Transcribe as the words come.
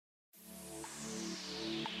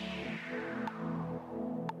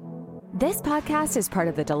This podcast is part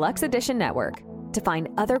of the Deluxe Edition Network. To find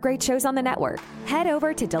other great shows on the network, head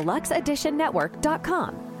over to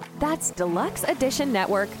deluxeeditionnetwork.com. That's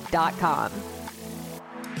deluxeeditionnetwork.com.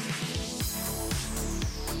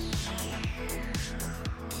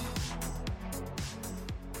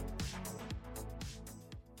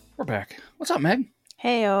 We're back. What's up, Meg?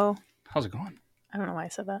 Heyo. How's it going? I don't know why I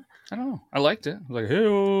said that. I don't know. I liked it. I was like,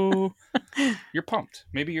 heyo. You're pumped.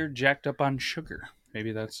 Maybe you're jacked up on sugar.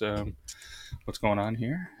 Maybe that's what's going on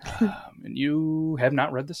here. And you have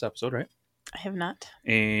not read this episode, right? I have not.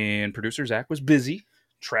 And producer Zach was busy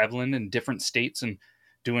traveling in different states and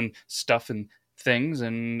doing stuff and things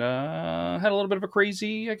and had a little bit of a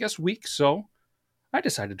crazy, I guess, week. So I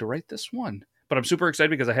decided to write this one. But I'm super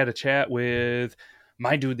excited because I had a chat with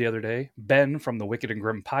my dude the other day, Ben from the Wicked and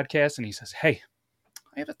Grim podcast. And he says, hey,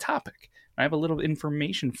 I have a topic. I have a little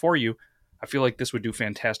information for you. I feel like this would do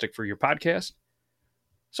fantastic for your podcast.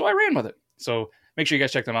 So I ran with it. So make sure you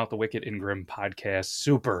guys check them out. The Wicked and Grim podcast.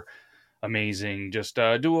 Super amazing. Just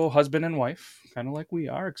a duo husband and wife, kind of like we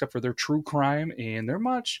are, except for their true crime. And they're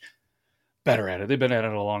much better at it. They've been at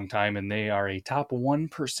it a long time, and they are a top 1%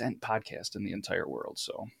 podcast in the entire world.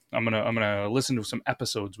 So I'm gonna listen to some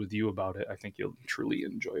episodes with you about it. I think you'll truly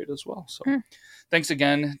enjoy it as well. So thanks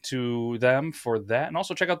again to them for that. And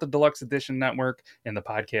also check out the Deluxe Edition Network and the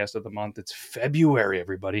podcast of the month. It's February,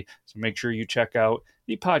 everybody. So make sure you check out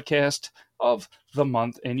the podcast of the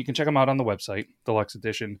month. And you can check them out on the website,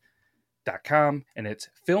 deluxeedition.com. And it's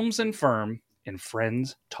Films and Firm and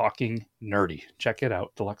Friends Talking Nerdy. Check it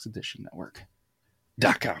out,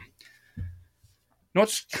 deluxeeditionnetwork.com. You know,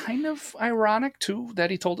 it's kind of ironic, too,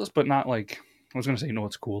 that he told us, but not like, I was going to say,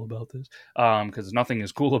 what's cool about this? Because nothing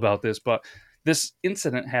is cool about this, but this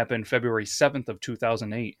incident happened February 7th of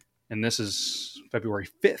 2008, and this is February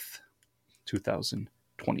 5th,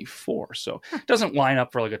 2024. So it doesn't line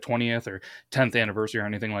up for like a 20th or 10th anniversary or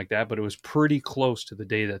anything like that, but it was pretty close to the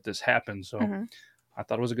day that this happened. So I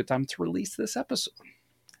thought it was a good time to release this episode.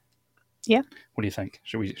 Yeah. What do you think?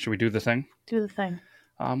 Should we do the thing? Do the thing.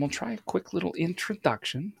 We'll try a quick little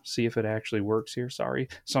introduction, see if it actually works here. Sorry.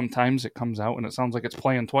 Sometimes it comes out and it sounds like it's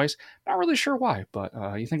playing twice. Not really sure why, but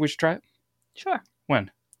you think we should try it? Sure.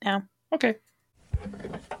 When? Now. Okay.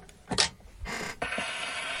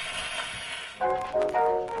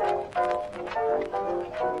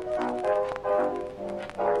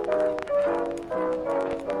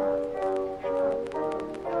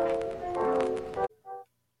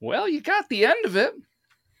 Well, you got the end of it.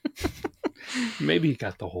 Maybe you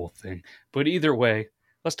got the whole thing. But either way,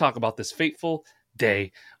 let's talk about this fateful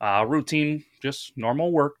day. Routine, just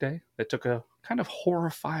normal work day that took a kind of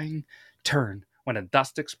horrifying turn when a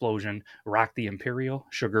dust explosion rocked the Imperial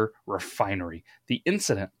Sugar Refinery. The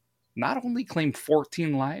incident not only claimed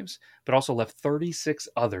 14 lives, but also left 36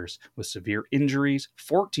 others with severe injuries,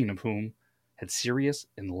 14 of whom had serious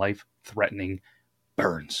and life-threatening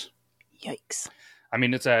burns. Yikes. I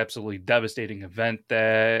mean, it's an absolutely devastating event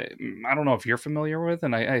that I don't know if you're familiar with,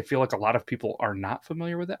 and I feel like a lot of people are not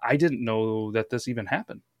familiar with it. I didn't know that this even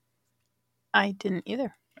happened. I didn't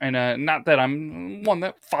either. And not that I'm one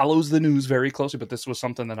that follows the news very closely, but this was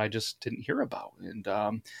something that I just didn't hear about.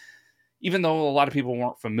 And even though a lot of people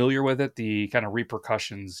weren't familiar with it, the kind of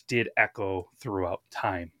repercussions did echo throughout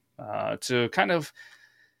time. To kind of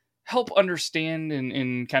help understand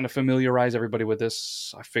and kind of familiarize everybody with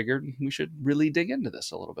this, I figured we should really dig into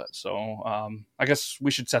this a little bit. So I guess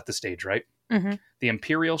we should set the stage, right? Mm-hmm. The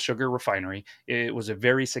Imperial Sugar Refinery, it was a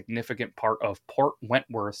very significant part of Port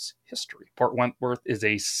Wentworth's history. Port Wentworth is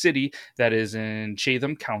a city that is in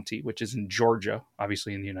Chatham County, which is in Georgia,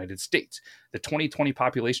 obviously in the United States. The 2020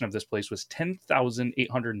 population of this place was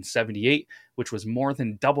 10,878, which was more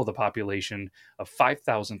than double the population of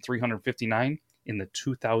 5,359 in the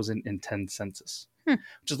 2010 census, which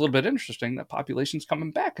is a little bit interesting that population's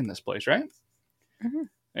coming back in this place, right? Mm-hmm.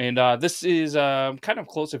 And this is kind of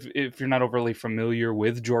close, if you're not overly familiar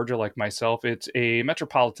with Georgia like myself. It's a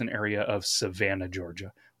metropolitan area of Savannah,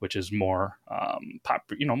 Georgia, which is more,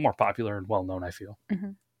 more popular and well-known, I feel.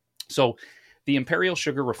 Mm-hmm. So the Imperial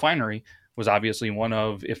Sugar Refinery was obviously one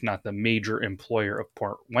of, if not the major employer of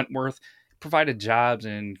Port Wentworth, provided jobs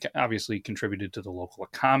and obviously contributed to the local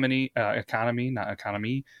economy. I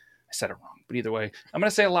said it wrong, but either way, I'm going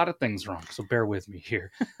to say a lot of things wrong, so bear with me here.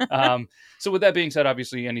 So with that being said,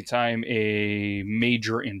 obviously, anytime a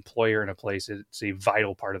major employer in a place, it's a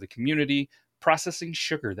vital part of the community, processing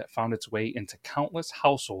sugar that found its way into countless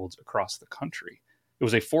households across the country. It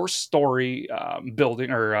was a 4-story building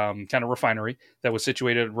or kind of refinery that was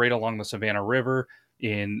situated right along the Savannah River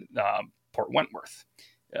in Port Wentworth.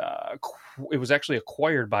 It was actually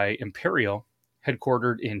acquired by Imperial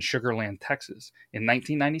headquartered in Sugar Land, Texas. In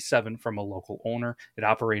 1997, from a local owner, it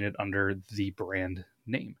operated under the brand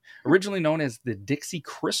name. Originally known as the Dixie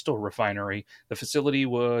Crystal Refinery, the facility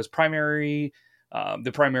was the primary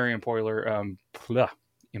employer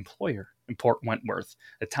in Port Wentworth,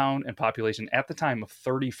 a town and population at the time of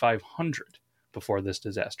 3,500 before this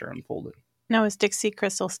disaster unfolded. Now, is Dixie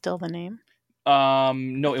Crystal still the name?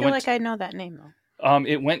 No, I feel like I know that name, though.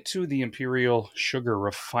 It went to the Imperial Sugar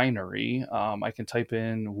Refinery. I can type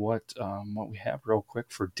in what we have real quick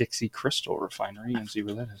for Dixie Crystal Refinery and see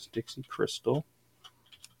where that is. Dixie Crystal.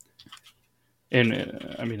 And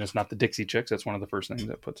it's not the Dixie Chicks. That's one of the first things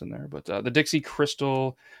that puts in there. But the Dixie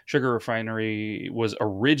Crystal Sugar Refinery was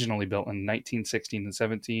originally built in 1916 and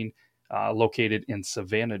 17, located in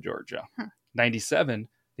Savannah, Georgia. 97,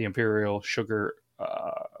 the Imperial Sugar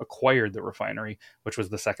acquired the refinery, which was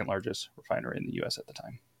the second largest refinery in the U.S. at the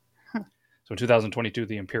time. So in 2022,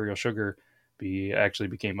 the Imperial Sugar actually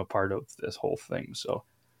became a part of this whole thing. So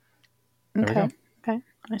there we go. Okay.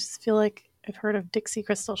 I just feel like I've heard of Dixie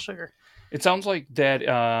Crystal Sugar. It sounds like that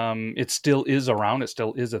it still is around. It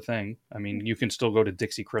still is a thing. I mean, you can still go to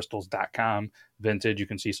DixieCrystals.com. Vintage, you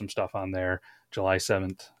can see some stuff on there. July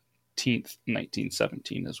 17th,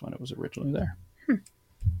 1917 is when it was originally there. All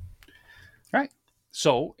right.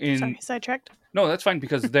 So Sorry, sidetracked. No, that's fine,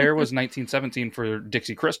 because there was 1917 for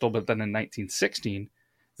Dixie Crystal, but then in 1916,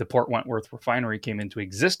 the Port Wentworth Refinery came into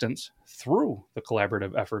existence through the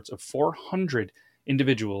collaborative efforts of 400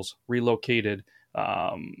 individuals relocated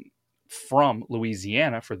from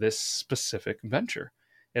Louisiana for this specific venture.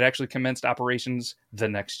 It actually commenced operations the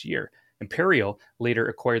next year. Imperial later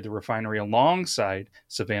acquired the refinery alongside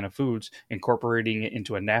Savannah Foods, incorporating it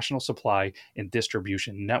into a national supply and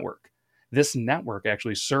distribution network. This network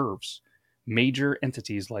actually serves major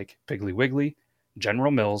entities like Piggly Wiggly, General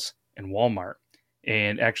Mills, and Walmart,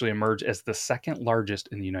 and actually emerged as the second largest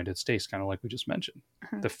in the United States, kind of like we just mentioned.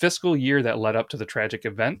 The fiscal year that led up to the tragic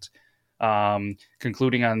event,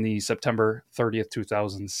 concluding on the September 30th,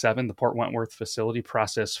 2007, the Port Wentworth facility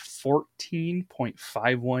processed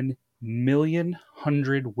 14.51 million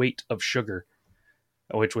hundredweight of sugar,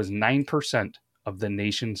 which was 9% of the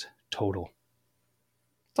nation's total.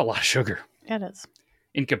 It's a lot of sugar. It is.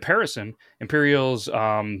 In comparison, Imperial's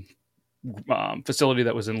facility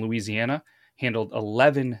that was in Louisiana handled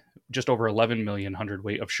just over 11 million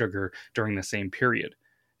hundredweight of sugar during the same period.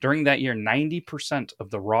 During that year, 90% of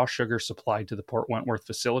the raw sugar supplied to the Port Wentworth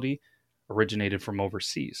facility originated from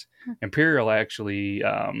overseas. Imperial actually,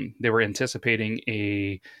 they were anticipating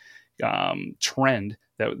a trend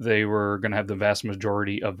that they were going to have the vast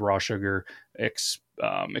majority of raw sugar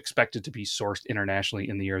expected to be sourced internationally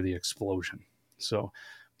in the year of the explosion. So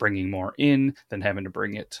bringing more in than having to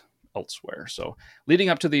bring it elsewhere. So leading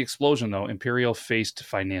up to the explosion, though, Imperial faced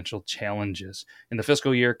financial challenges. In the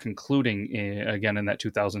fiscal year concluding again in that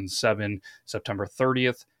 2007, September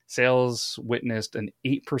 30th, sales witnessed an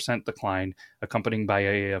 8% decline, accompanied by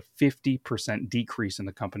a 50% decrease in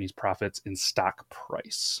the company's profits and stock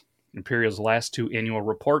price. Imperial's last two annual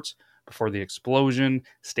reports before the explosion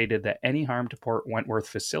stated that any harm to Port Wentworth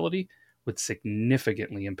facility would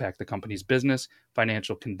significantly impact the company's business,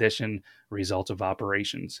 financial condition, results of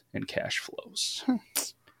operations, and cash flows.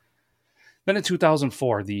 Then in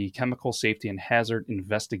 2004, the Chemical Safety and Hazard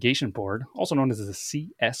Investigation Board, also known as the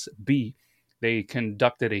CSB, they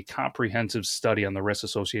conducted a comprehensive study on the risks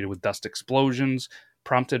associated with dust explosions,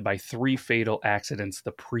 prompted by 3 fatal accidents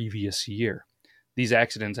the previous year. These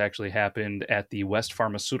accidents actually happened at the West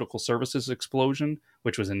Pharmaceutical Services explosion,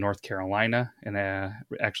 which was in North Carolina, and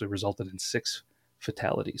actually resulted in 6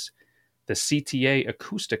 fatalities. The CTA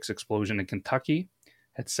Acoustics explosion in Kentucky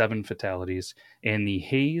had 7 fatalities, and the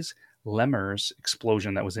Hayes Lemers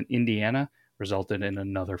explosion that was in Indiana resulted in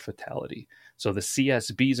another fatality. So the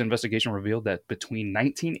CSB's investigation revealed that between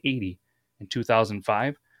 1980 and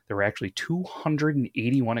 2005, there were actually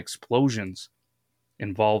 281 explosions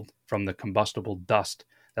involved from the combustible dust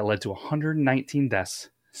that led to 119 deaths,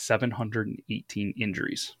 718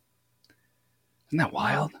 injuries. Isn't that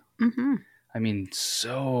wild? Mm-hmm. I mean,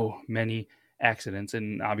 so many accidents,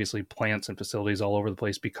 and obviously plants and facilities all over the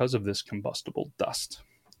place because of this combustible dust.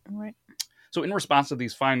 Right. So in response to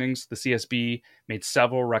these findings, the CSB made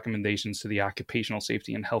several recommendations to the Occupational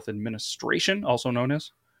Safety and Health Administration, also known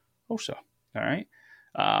as OSHA. All right.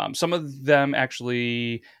 Some of them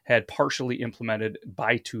actually had partially implemented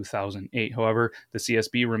by 2008. However, the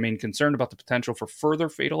CSB remained concerned about the potential for further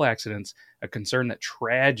fatal accidents, a concern that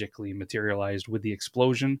tragically materialized with the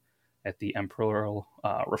explosion at the Imperial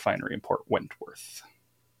Refinery in Port Wentworth.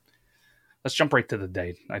 Let's jump right to the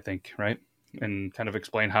day, I think, right? and kind of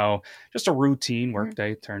explain how just a routine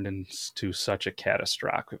workday turned into such a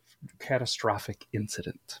catastrophic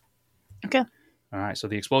incident. Okay. All right, so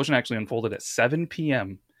the explosion actually unfolded at 7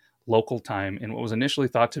 p.m. local time in what was initially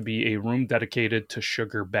thought to be a room dedicated to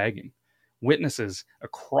sugar bagging. Witnesses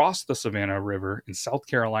across the Savannah River in South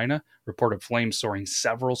Carolina reported flames soaring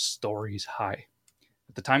several stories high.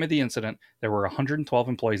 At the time of the incident, there were 112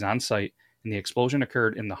 employees on site, and the explosion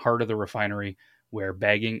occurred in the heart of the refinery, where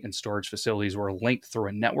bagging and storage facilities were linked through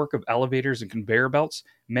a network of elevators and conveyor belts,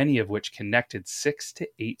 many of which connected 6 to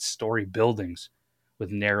 8 story buildings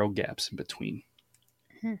with narrow gaps in between.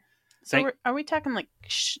 So are we talking like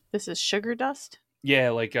this is sugar dust? Yeah,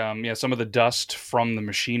 like some of the dust from the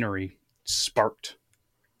machinery sparked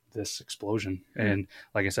this explosion, and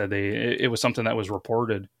like I said, it was something that was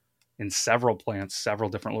reported in several plants, several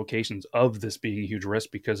different locations of this being a huge risk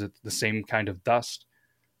because it's the same kind of dust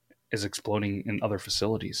is exploding in other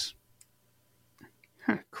facilities.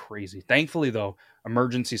 Crazy. Thankfully, though,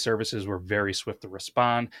 emergency services were very swift to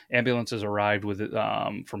respond. Ambulances arrived with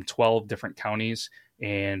from 12 different counties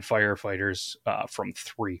and firefighters from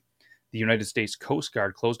 3. The United States Coast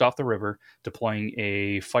Guard closed off the river, deploying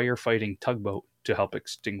a firefighting tugboat to help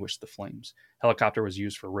extinguish the flames. Helicopter was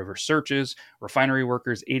used for river searches. Refinery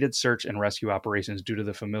workers aided search and rescue operations due to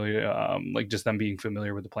the just them being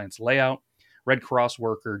familiar with the plant's layout. Red Cross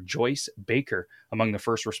worker Joyce Baker, among the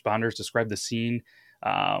first responders, described the scene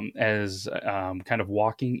as kind of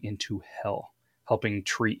walking into hell, helping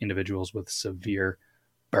treat individuals with severe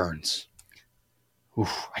burns.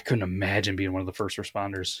 Oof, I couldn't imagine being one of the first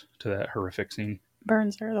responders to that horrific scene.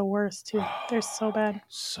 Burns are the worst, too. They're so bad.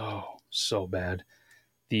 So bad.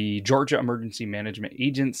 The Georgia Emergency Management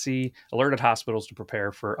Agency alerted hospitals to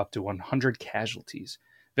prepare for up to 100 casualties.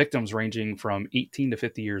 Victims ranging from 18 to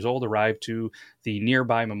 50 years old arrived to the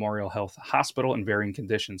nearby Memorial Health Hospital in varying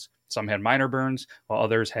conditions. Some had minor burns, while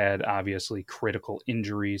others had obviously critical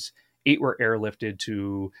injuries. 8 were airlifted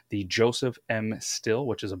to the Joseph M. Still,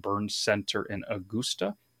 which is a burn center in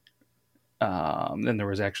Augusta. Then there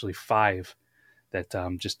was actually 5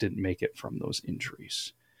 that just didn't make it from those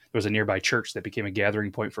injuries. There was a nearby church that became a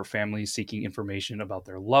gathering point for families seeking information about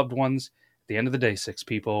their loved ones. At the end of the day, 6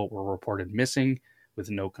 people were reported missing with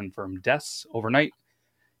no confirmed deaths overnight.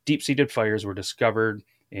 Deep-seated fires were discovered,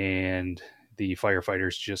 and the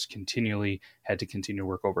firefighters just had to continue to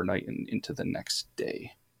work overnight and into the next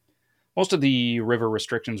day. Most of the river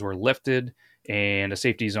restrictions were lifted, and a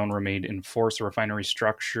safety zone remained in force. The refinery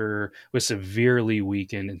structure was severely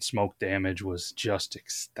weakened, and smoke damage was just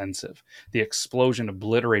extensive. The explosion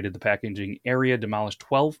obliterated the packaging area, demolished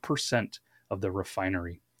 12% of the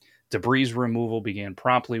refinery. Debris removal began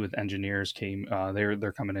promptly, with engineers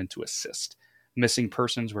they're coming in to assist. Missing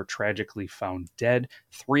persons were tragically found dead,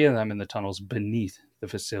 3 of them in the tunnels beneath the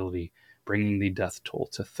facility, bringing the death toll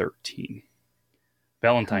to 13.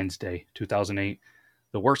 Valentine's Day, 2008.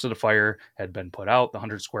 The worst of the fire had been put out. The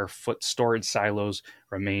 100-square-foot storage silos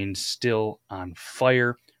remained still on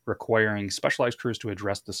fire, requiring specialized crews to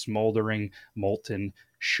address the smoldering molten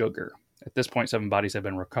sugar. At this point, 7 bodies have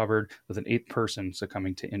been recovered, with an 8th person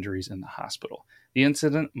succumbing to injuries in the hospital. The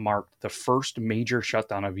incident marked the first major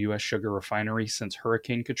shutdown of U.S. sugar refinery since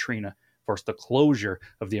Hurricane Katrina forced the closure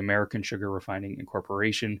of the American Sugar Refining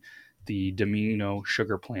Incorporation, the Domino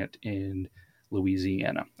sugar plant in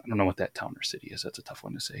Louisiana. I don't know what that town or city is. That's a tough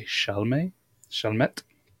one to say. Chalmette?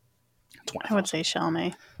 I would say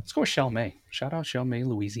Chalmette. Let's go with Chalmette. Shout out Chalmette,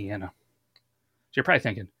 Louisiana. So you're probably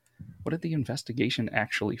thinking, what did the investigation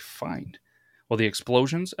actually find? Well, the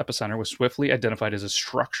explosion's epicenter was swiftly identified as a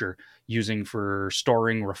structure using for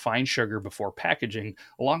storing refined sugar before packaging,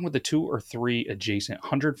 along with the 2 or 3 adjacent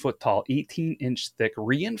 100-foot tall, 18-inch thick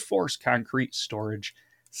reinforced concrete storage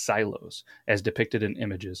silos, as depicted in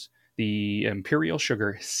images. The Imperial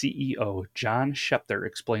Sugar CEO, John Schefter,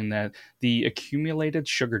 explained that the accumulated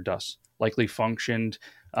sugar dust likely functioned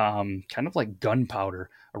kind of like gunpowder,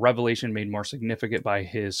 a revelation made more significant by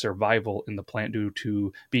his survival in the plant due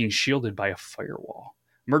to being shielded by a firewall.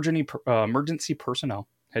 Emergency personnel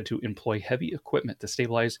had to employ heavy equipment to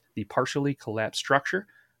stabilize the partially collapsed structure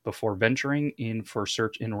before venturing in for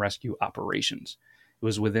search and rescue operations. It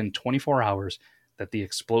was within 24 hours that the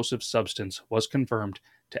explosive substance was confirmed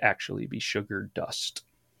to actually be sugar dust.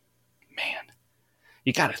 Man,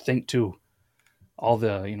 you got to think too. All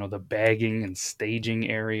the, the bagging and staging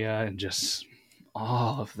area and just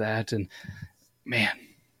all of that. And man,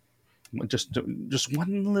 just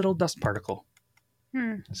one little dust particle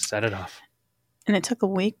set it off. And it took a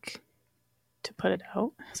week to put it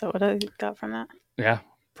out. Is that what I got from that? Yeah,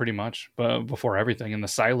 pretty much. But before everything in the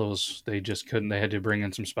silos, they just couldn't. They had to bring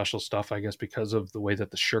in some special stuff, I guess, because of the way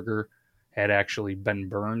that the sugar had actually been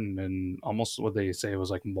burned and almost what they say it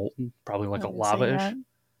was like molten, probably like a I was gonna say, lava-ish. yeah,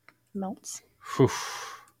 melts. Whew.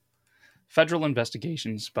 Federal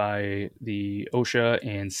investigations by the OSHA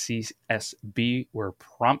and CSB were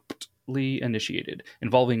promptly initiated,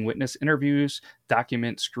 involving witness interviews,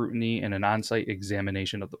 document scrutiny, and an on-site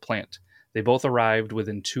examination of the plant. They both arrived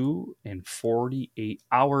within 2 and 48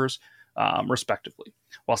 hours, respectively.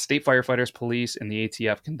 While state firefighters, police, and the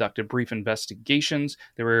ATF conducted brief investigations,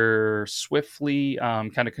 they were swiftly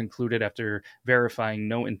kind of concluded after verifying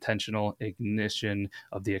no intentional ignition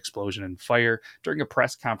of the explosion and fire. During a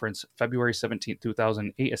press conference February 17,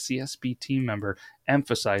 2008, a CSB team member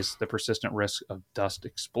emphasized the persistent risk of dust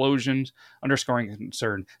explosions, underscoring a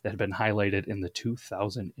concern that had been highlighted in the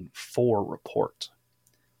 2004 report.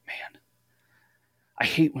 Man, I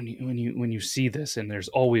hate when you see this and there's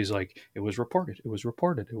always like it was reported.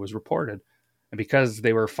 And because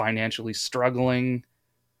they were financially struggling,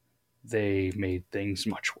 they made things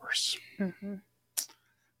much worse. Mm-hmm.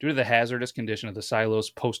 Due to the hazardous condition of the silos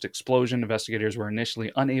post-explosion, investigators were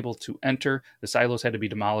initially unable to enter. The silos had to be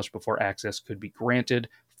demolished before access could be granted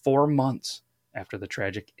 4 months after the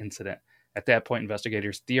tragic incident. At that point,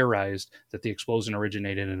 investigators theorized that the explosion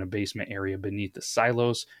originated in a basement area beneath the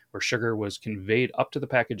silos, where sugar was conveyed up to the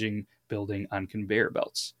packaging building on conveyor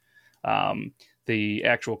belts. The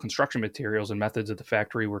actual construction materials and methods of the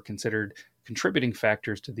factory were considered contributing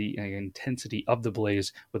factors to the intensity of the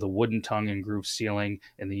blaze, with a wooden tongue and groove ceiling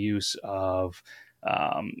and the use of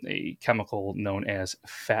a chemical known as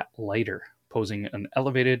fat lighter, posing an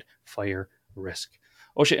elevated fire risk.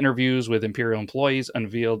 OSHA interviews with Imperial employees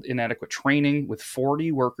unveiled inadequate training, with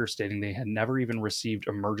 40 workers stating they had never even received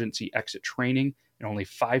emergency exit training, and only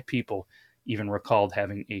 5 people even recalled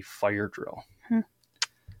having a fire drill.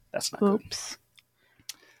 That's not good.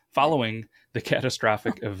 Following the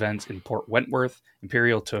catastrophic events in Port Wentworth,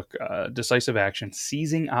 Imperial took decisive action,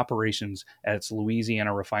 seizing operations at its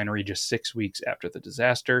Louisiana refinery just 6 weeks after the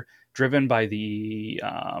disaster, driven by the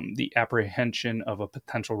apprehension of a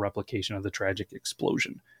potential replication of the tragic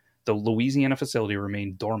explosion. The Louisiana facility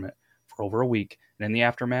remained dormant for over a week, and in the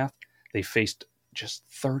aftermath, they faced just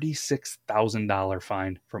 $36,000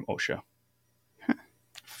 fine from OSHA.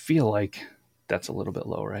 Feel like that's a little bit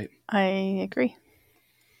low, right? I agree.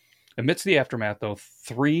 Amidst the aftermath, though,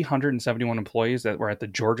 371 employees that were at the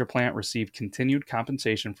Georgia plant received continued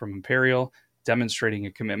compensation from Imperial, demonstrating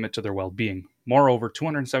a commitment to their well-being. Moreover,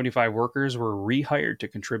 275 workers were rehired to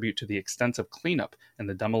contribute to the extensive cleanup and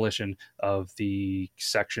the demolition of the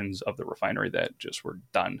sections of the refinery that just were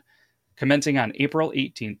done. Commencing on April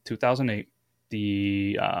 18, 2008,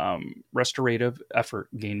 the restorative effort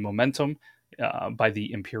gained momentum by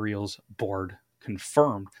the Imperial's board,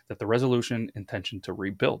 confirmed that the resolution intention to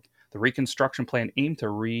rebuild. The reconstruction plan aimed to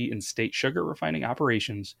reinstate sugar refining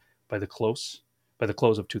operations by the close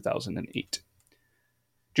of 2008.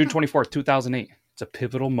 June 24th, 2008, it's a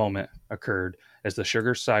pivotal moment occurred as the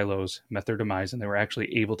sugar silos met their demise, and they were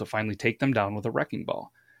actually able to finally take them down with a wrecking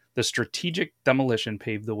ball. The strategic demolition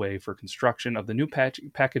paved the way for construction of the new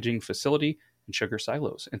packaging facility and sugar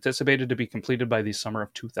silos, anticipated to be completed by the summer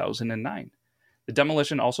of 2009. The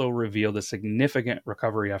demolition also revealed a significant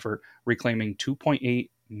recovery effort, reclaiming 2.8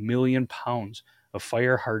 million pounds of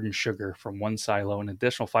fire-hardened sugar from one silo and an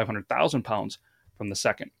additional 500,000 pounds from the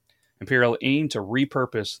second. Imperial aimed to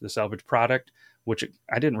repurpose the salvaged product, which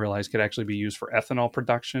I didn't realize could actually be used for ethanol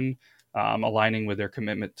production, aligning with their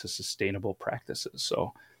commitment to sustainable practices.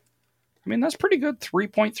 So, I mean, that's pretty good.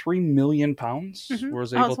 3.3 million pounds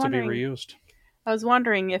was able to be reused. I was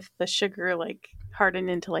wondering if the sugar hardened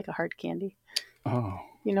into a hard candy. Oh.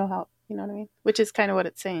 You know what I mean? Which is kind of what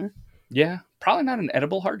it's saying. Yeah. Probably not an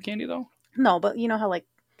edible hard candy, though. No, but you know how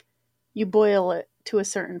you boil it to a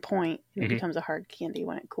certain point and it becomes a hard candy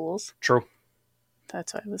when it cools? True.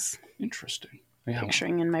 That's what I was interesting.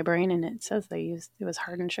 Picturing in my brain, and it says it was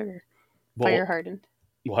hardened sugar. Fire hardened.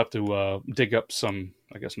 We'll have to dig up some,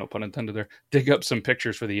 I guess no pun intended there, dig up some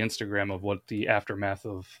pictures for the Instagram of what the aftermath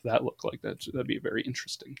of that looked like. That'd be very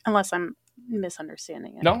interesting. Unless I'm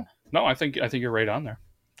misunderstanding it. No, I think you're right on there.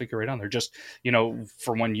 Just,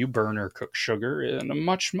 for when you burn or cook sugar in a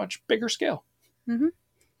much, much bigger scale.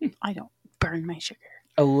 Mm-hmm. I don't burn my sugar.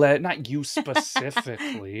 Not you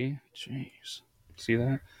specifically. Jeez. See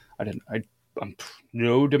that? I'm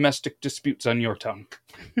no domestic disputes on your tongue.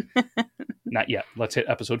 Not yet. Let's hit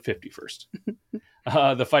episode 50 first.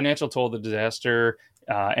 The financial toll of the disaster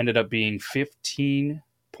ended up being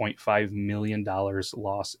 $15.5 million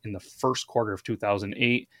loss in the first quarter of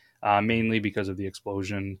 2008, mainly because of the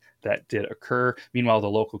explosion that did occur. Meanwhile, the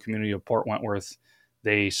local community of Port Wentworth,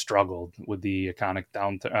 they struggled with the economic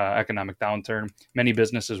downturn. Many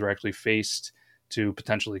businesses were actually faced to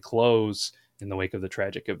potentially close in the wake of the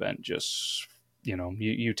tragic event. Just,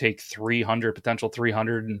 you take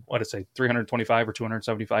 325 or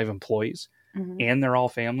 275 employees, Mm-hmm. and they're all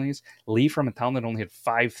families, leave from a town that only had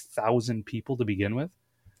 5,000 people to begin with.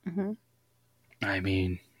 Mm-hmm. I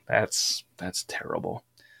mean, that's terrible.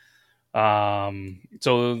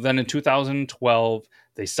 So then in 2012,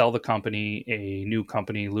 they sell the company. A new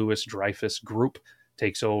company, Louis Dreyfus Group,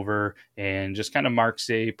 takes over and just kind of marks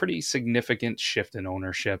a pretty significant shift in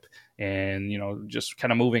ownership and, just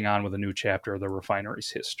kind of moving on with a new chapter of the refinery's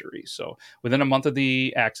history. So within a month of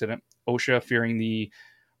the accident, OSHA, fearing the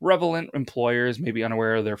relevant employers may be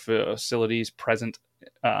unaware of their facilities present,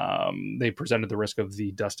 they presented the risk of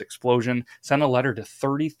the dust explosion, sent a letter to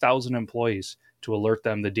 30,000 employees to alert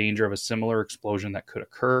them the danger of a similar explosion that could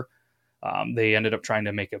occur. They ended up trying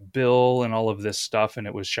to make a bill and all of this stuff, and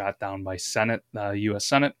it was shot down by U.S.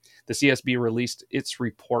 Senate. The CSB released its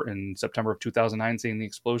report in September of 2009 saying the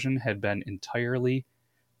explosion had been entirely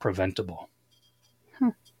preventable.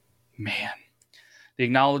 Man. The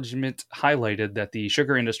acknowledgement highlighted that the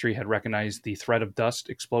sugar industry had recognized the threat of dust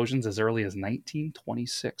explosions as early as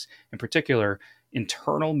 1926. In particular,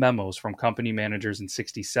 internal memos from company managers in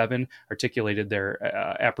 1967 articulated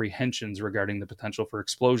their apprehensions regarding the potential for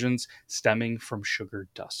explosions stemming from sugar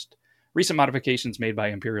dust. Recent modifications made by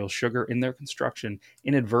Imperial Sugar in their construction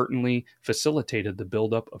inadvertently facilitated the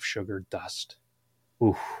buildup of sugar dust.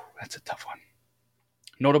 Ooh, that's a tough one.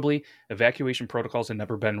 Notably, evacuation protocols had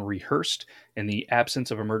never been rehearsed, and the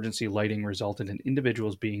absence of emergency lighting resulted in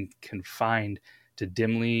individuals being confined to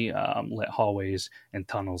dimly lit hallways and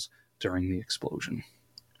tunnels during the explosion.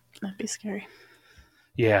 That'd be scary.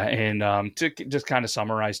 Yeah, and to just kind of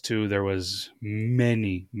summarize too, there was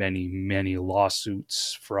many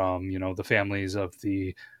lawsuits from the families of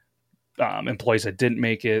the employees that didn't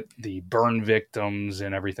make it, the burn victims,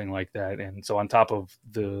 and everything like that. And so on top of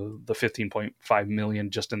the 15.5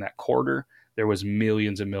 million just in that quarter, there was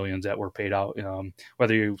millions and millions that were paid out,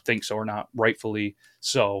 whether you think so or not, rightfully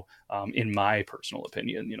so, in my personal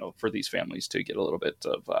opinion, for these families to get a little bit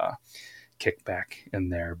of kickback in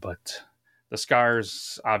there. But the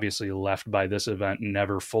scars obviously left by this event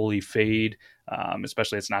never fully fade,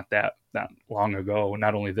 especially it's not that long ago.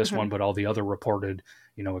 Not only this one, but all the other reported,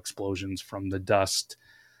 explosions from the dust.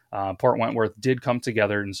 Port Wentworth did come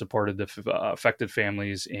together and supported the affected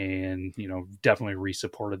families and, definitely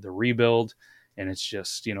re-supported the rebuild. And it's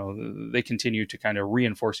just, they continue to kind of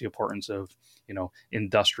reinforce the importance of,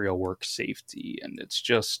 industrial work safety. And it's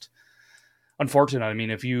just unfortunate. I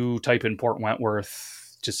mean, if you type in Port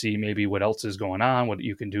Wentworth to see maybe what else is going on, what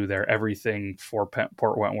you can do there, everything for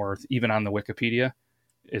Port Wentworth, even on the Wikipedia,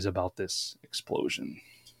 is about this explosion.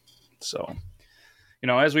 So,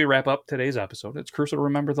 as we wrap up today's episode, it's crucial to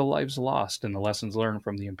remember the lives lost and the lessons learned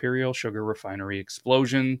from the Imperial Sugar Refinery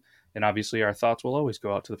explosion. And obviously, our thoughts will always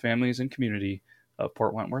go out to the families and community of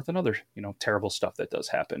Port Wentworth and other, terrible stuff that does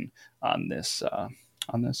happen on this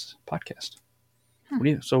podcast. What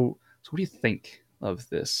do you think of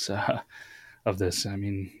this? I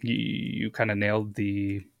mean, you kind of nailed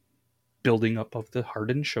the building up of the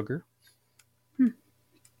hardened sugar.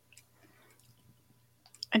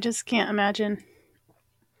 I just can't imagine.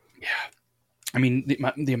 Yeah. I mean,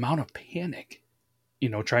 the amount of panic,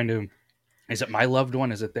 trying to, is it my loved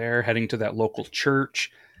one? Is it there heading to that local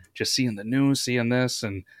church, just seeing the news, seeing this?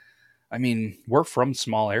 And I mean, we're from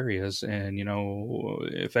small areas and,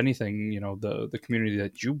 if anything, the community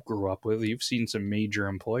that you grew up with, you've seen some major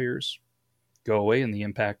employers go away and the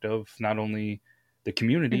impact of not only the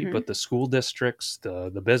community, but the school districts,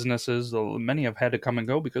 the businesses, many have had to come and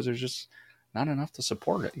go because there's just not enough to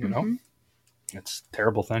support it, It's a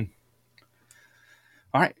terrible thing.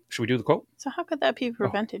 All right. Should we do the quote? So how could that be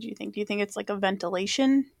prevented, do you think? Do you think it's like a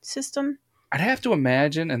ventilation system? I'd have to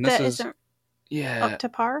imagine, and this isn't up to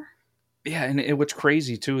par? Yeah, and what's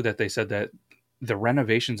crazy, too, that they said that the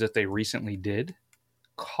renovations that they recently did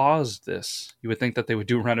caused this. You would think that they would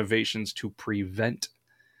do renovations to prevent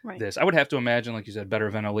this. I would have to imagine, like you said, better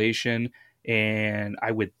ventilation, and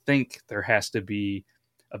I would think there has to be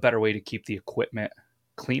a better way to keep the equipment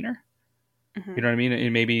cleaner. You know what I mean?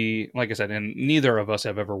 And maybe, like I said, and neither of us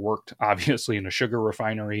have ever worked, obviously, in a sugar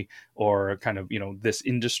refinery or kind of, this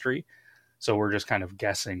industry. So we're just kind of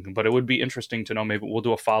guessing. But it would be interesting to know. Maybe we'll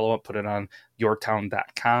do a follow-up, put it on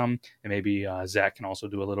yourtown.com, and maybe Zach can also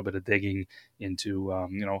do a little bit of digging into,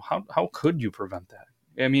 how could you prevent that?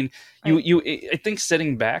 I mean, I think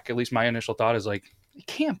sitting back, at least my initial thought is like, it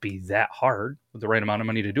can't be that hard with the right amount of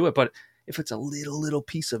money to do it. But if it's a little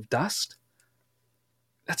piece of dust,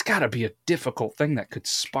 that's got to be a difficult thing that could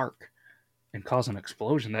spark and cause an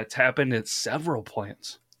explosion. That's happened at several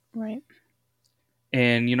plants. Right.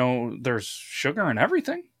 And, there's sugar and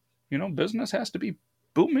everything. Business has to be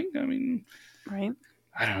booming. I mean, right.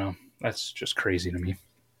 I don't know. That's just crazy to me.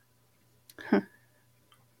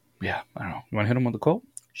 Yeah, I don't know. You want to hit them with a quote?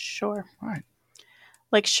 Sure. All right.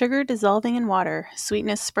 Like sugar dissolving in water,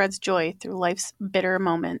 sweetness spreads joy through life's bitter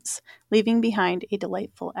moments, leaving behind a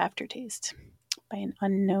delightful aftertaste. By an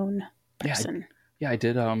unknown person. I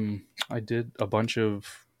did a bunch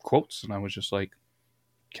of quotes, and I was just like,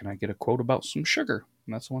 can I get a quote about some sugar?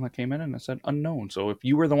 And that's the one that came in, and it said unknown. So if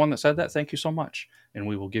you were the one that said that, thank you so much. And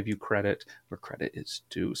we will give you credit where credit is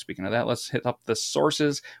due. Speaking of that, let's hit up the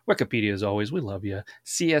sources. Wikipedia, as always, we love you.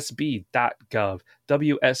 csb.gov,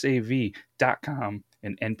 wsav.com,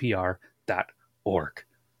 and npr.org.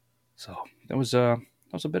 So that was a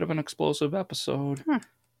bit of an explosive episode.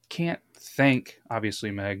 Can't thank,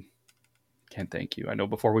 obviously, Meg. Can't thank you. I know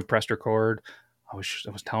before we pressed record, I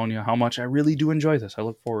was telling you how much I really do enjoy this. I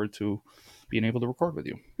look forward to being able to record with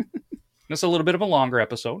you. This is a little bit of a longer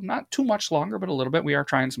episode. Not too much longer, but a little bit. We are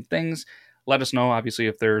trying some things. Let us know, obviously,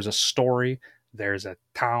 if there's a story, there's a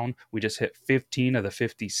town. We just hit 15 of the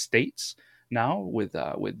 50 states now with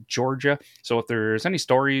Georgia. So if there's any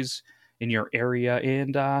stories in your area,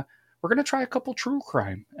 and we're going to try a couple true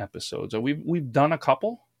crime episodes. We've done a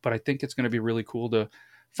couple, but I think it's going to be really cool to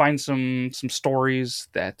find some stories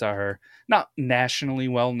that are not nationally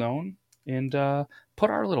well known and put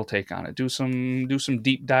our little take on it. Do some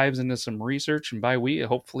deep dives into some research, and by we,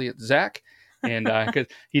 hopefully it's Zach. And cause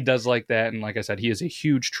he does like that. And like I said, he is a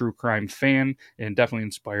huge true crime fan and definitely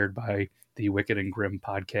inspired by the Wicked and Grim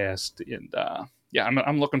podcast. And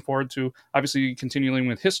I'm looking forward to obviously continuing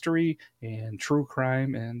with history and true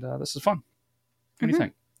crime. And this is fun. What do you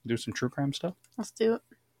think? Do some true crime stuff? Let's do it.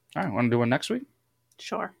 All right. Want to do one next week?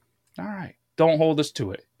 Sure. All right. Don't hold us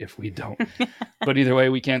to it if we don't. But either way,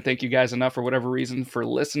 we can't thank you guys enough for whatever reason for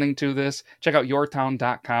listening to this. Check out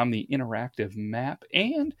yourtown.com, the interactive map.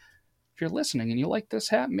 And if you're listening and you like this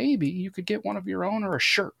hat, maybe you could get one of your own or a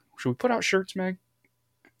shirt. Should we put out shirts, Meg?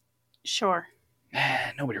 Sure.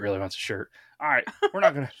 Nobody really wants a shirt. All right. We're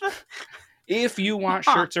not going to. If you want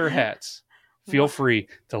shirts or hats, feel free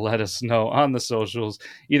to let us know on the socials.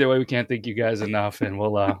 Either way, we can't thank you guys enough, and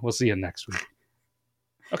we'll see you next week.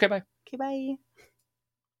 Okay, bye. Okay, bye.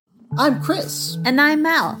 I'm Chris. And I'm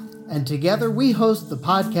Mel. And together we host the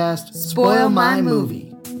podcast Spoil My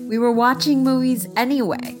Movie. We were watching movies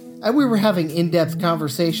anyway. And we were having in-depth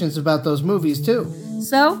conversations about those movies too.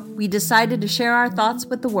 So we decided to share our thoughts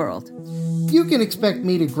with the world. You can expect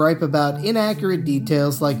me to gripe about inaccurate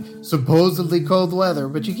details like supposedly cold weather,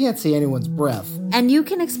 but you can't see anyone's breath. And you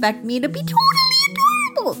can expect me to be totally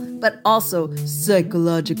adorable, but also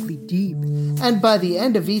psychologically deep. And by the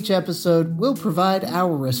end of each episode, we'll provide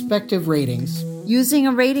our respective ratings. Using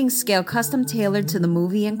a rating scale custom tailored to the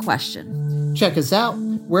movie in question. Check us out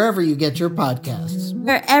wherever you get your podcasts.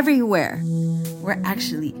 We're everywhere. We're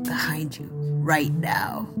actually behind you right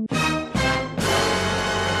now.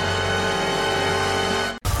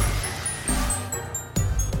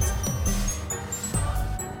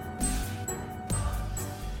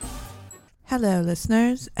 Hello,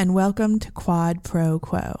 listeners, and welcome to Quad Pro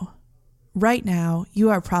Quo. Right now, you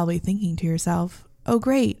are probably thinking to yourself, oh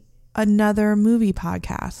great, another movie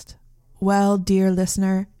podcast. Well, dear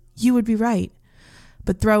listener, you would be right.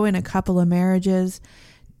 But throw in a couple of marriages,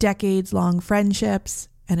 decades-long friendships,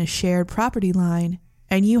 and a shared property line,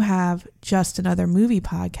 and you have just another movie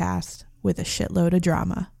podcast with a shitload of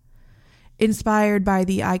drama. Inspired by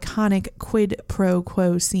the iconic quid pro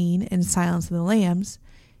quo scene in Silence of the Lambs,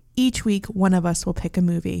 each week one of us will pick a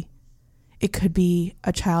movie. It could be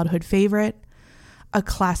a childhood favorite, a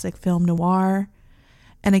classic film noir,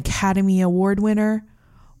 an Academy Award winner,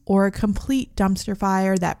 or a complete dumpster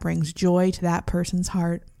fire that brings joy to that person's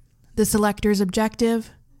heart. The selector's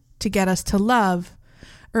objective? To get us to love,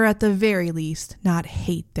 or at the very least, not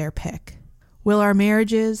hate their pick. Will our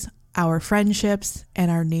marriages, our friendships,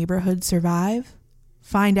 and our neighborhood survive?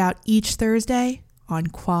 Find out each Thursday on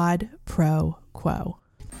Quad Pro Quo.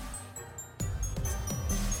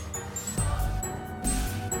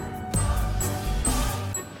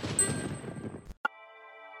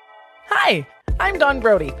 Hi, I'm Dawn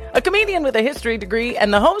Brody, a comedian with a history degree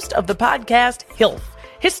and the host of the podcast HILF,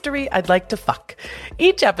 History I'd Like to Fuck.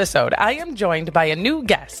 Each episode, I am joined by a new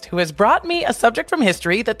guest who has brought me a subject from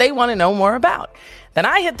history that they want to know more about. Then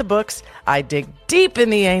I hit the books, I dig deep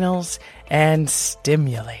in the annals, and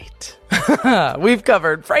stimulate. We've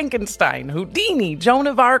covered Frankenstein, Houdini, Joan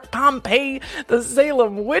of Arc, Pompeii, the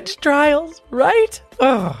Salem witch trials, right?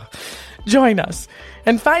 Ugh. Join us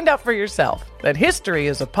and find out for yourself that history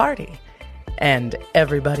is a party and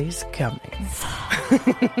everybody's coming.